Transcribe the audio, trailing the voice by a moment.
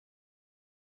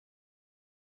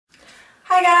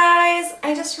Hi guys!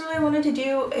 I just really wanted to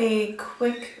do a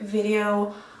quick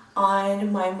video on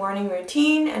my morning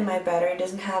routine, and my battery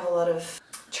doesn't have a lot of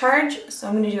charge, so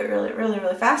I'm going to do it really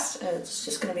fast. It's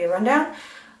just going to be a rundown.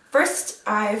 First,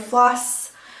 I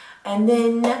floss, and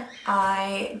then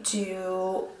I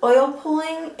do oil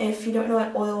pulling. If you don't know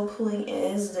what oil pulling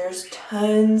is, there's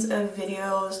tons of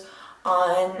videos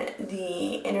on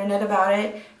the internet about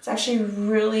it. It's actually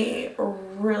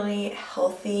really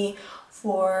healthy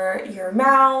for your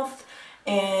mouth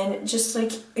and just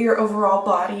like your overall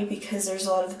body, because there's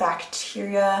a lot of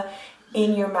bacteria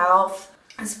in your mouth,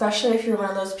 especially if you're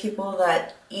one of those people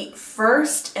that eat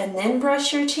first and then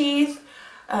brush your teeth.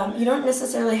 You don't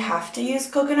necessarily have to use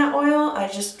coconut oil. I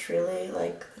just really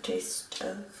like the taste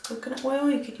of coconut oil.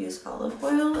 You could use olive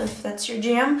oil if that's your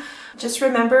jam. Just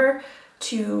remember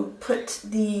to put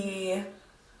the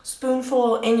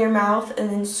spoonful in your mouth and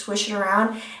then swish it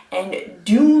around, and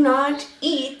do not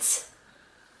eat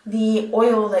the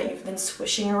oil that you've been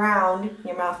swishing around in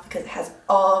your mouth, because it has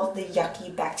all the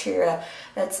yucky bacteria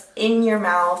that's in your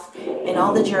mouth and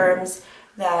all the germs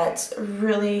that's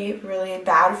really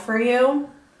bad for you.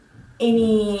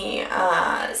 Any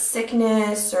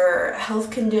sickness or health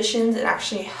conditions, it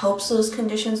actually helps those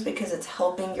conditions because it's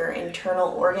helping your internal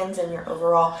organs and your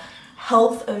overall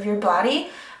health of your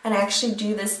body. And I actually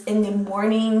do this in the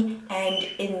morning and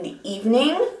in the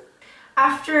evening.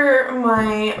 After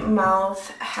my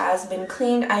mouth has been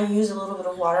cleaned, I use a little bit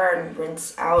of water and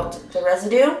rinse out the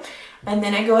residue. And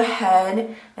then I go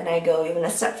ahead and I go even a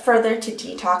step further to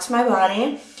detox my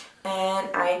body, and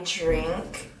I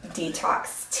drink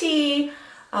detox tea.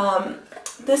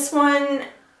 This one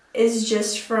is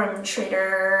just from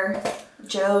Trader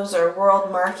Joe's or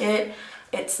World Market.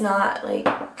 It's not like,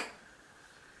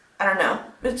 I don't know,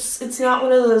 it's not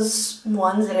one of those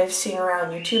ones that I've seen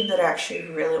around YouTube that I actually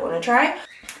really want to try.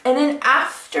 And then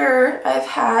after I've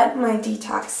had my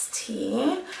detox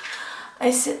tea,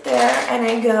 I sit there and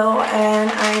I go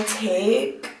and I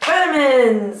take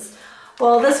vitamins.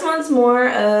 Well, this one's more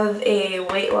of a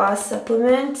weight loss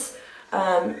supplement.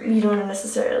 You don't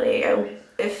necessarily,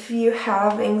 if you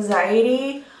have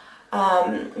anxiety,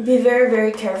 be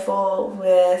very careful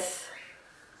with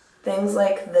things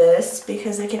like this,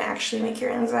 because it can actually make your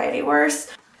anxiety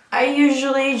worse. I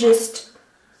usually just,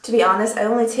 to be honest, I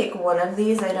only take one of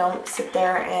these. I don't sit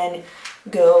there and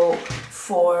go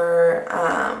for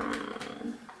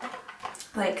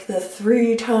like the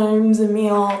 3 times a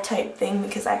meal type thing,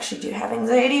 because I actually do have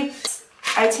anxiety.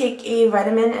 I take a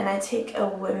vitamin, and I take a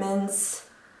women's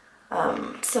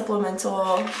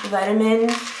supplemental vitamin,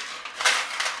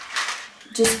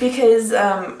 just because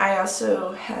I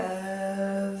also have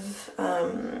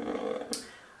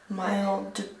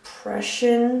mild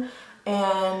depression,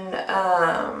 and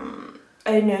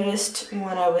I noticed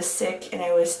when I was sick and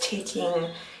I was taking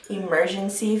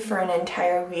Emergen-C for an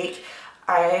entire week,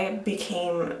 I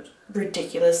became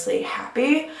ridiculously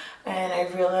happy, and I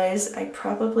realized I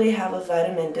probably have a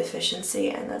vitamin deficiency,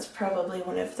 and that's probably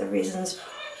one of the reasons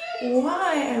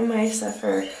why I might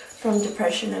suffer from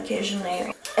depression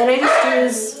occasionally. And I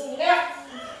just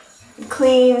use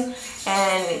Clean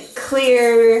and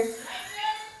Clear,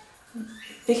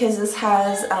 because this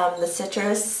has the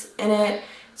citrus in it,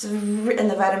 and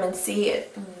the vitamin C.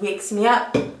 It wakes me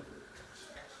up.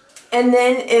 And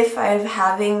then if I'm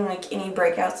having like any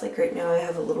breakouts, like right now I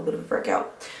have a little bit of a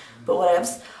breakout, but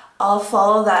whatevs, I'll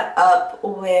follow that up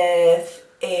with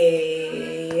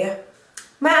a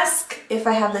mask if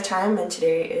I have the time, and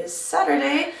today is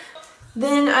Saturday.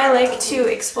 Then I like to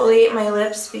exfoliate my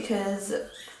lips, because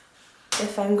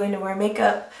if I'm going to wear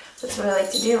makeup, that's what I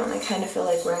like to do, and I kind of feel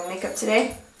like wearing makeup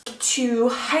today. To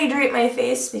hydrate my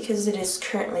face, because it is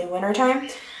currently wintertime,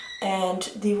 and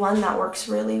the one that works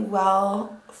really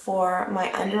well for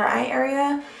my under eye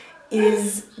area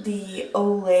is the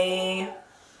Olay,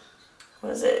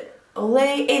 what is it?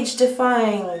 Olay Age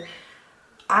Defying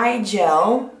Eye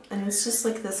Gel, and it's just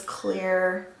like this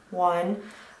clear one.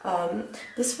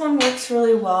 This one works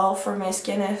really well for my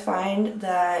skin. I find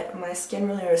that my skin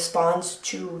really responds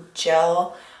to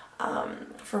gel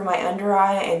for my under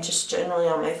eye and just generally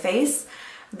on my face.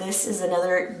 This is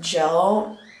another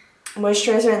gel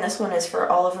moisturizer, and this one is for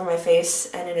all over my face,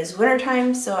 and it is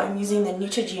wintertime, so I'm using the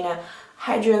Neutrogena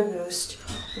Hydro Boost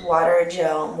Water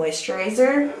Gel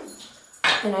Moisturizer.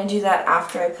 And I do that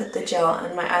after I put the gel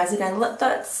on my eyes, and I let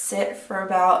that sit for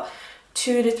about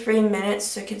 2 to 3 minutes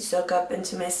so it can soak up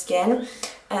into my skin.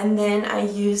 And then I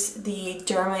use the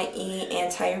Derma E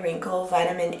Anti-Wrinkle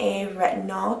Vitamin A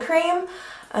Retinol Cream.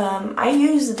 I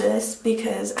use this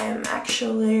because I'm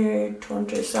actually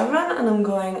 27 and I'm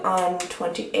going on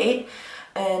 28,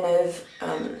 and I've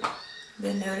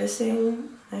been noticing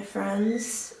my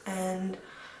friends and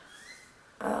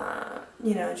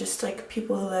you know, just like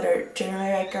people that are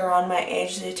generally like around my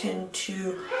age, they tend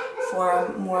to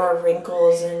form more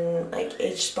wrinkles and like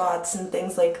age spots and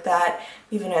things like that.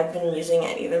 Even I've been using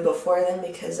it even before then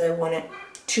because I want it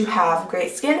to have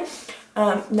great skin.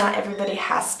 Not everybody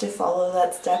has to follow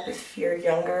that step if you're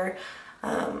younger.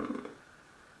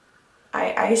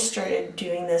 I started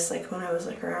doing this like when I was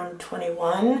like around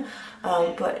 21,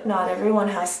 but not everyone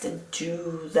has to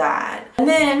do that. And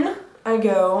then I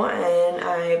go and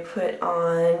I put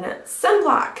on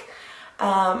sunblock.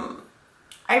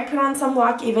 I put on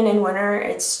sunblock even in winter.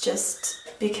 It's just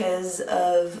because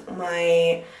of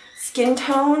my skin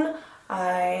tone.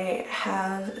 I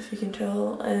have, if you can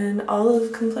tell, an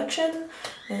olive complexion,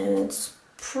 and it's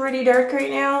pretty dark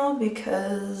right now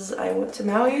because I went to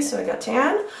Maui, so I got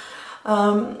tan.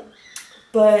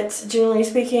 But generally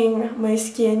speaking, my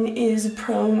skin is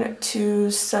prone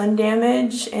to sun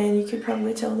damage, and you could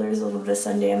probably tell there's a little bit of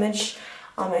sun damage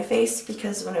on my face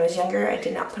because when I was younger I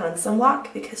did not put on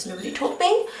sunblock because nobody told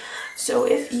me. So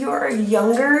if you're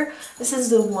younger, this is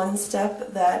the one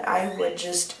step that I would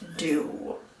just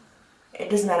do. It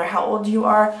doesn't matter how old you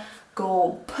are,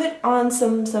 go put on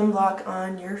some sunblock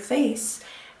on your face.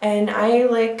 And I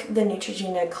like the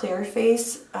Neutrogena Clear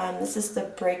Face. This is the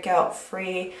breakout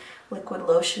free liquid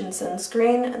lotion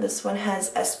sunscreen. This one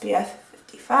has SPF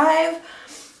 55.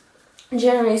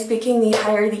 Generally speaking, the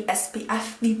higher the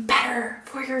SPF, the better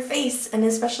for your face, and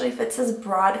especially if it says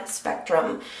broad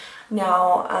spectrum.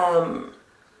 Now,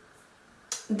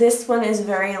 this one is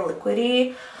very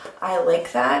liquidy. I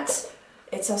like that.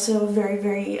 It's also very,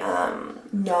 very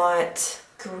not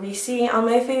greasy on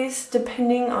my face,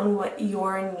 depending on what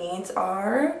your needs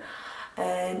are.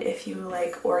 And if you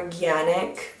like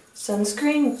organic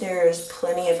sunscreen, there's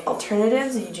plenty of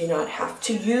alternatives. You do not have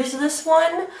to use this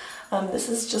one. This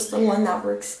is just the one that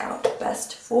works out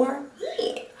best for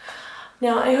me.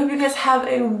 Now, I hope you guys have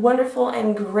a wonderful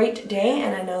and great day,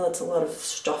 and I know that's a lot of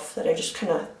stuff that I just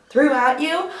kind of threw at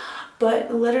you,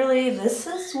 but literally this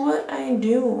is what I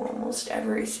do almost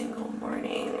every single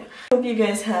morning. Hope you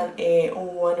guys have a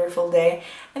wonderful day,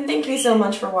 and thank you so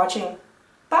much for watching.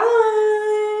 Bye!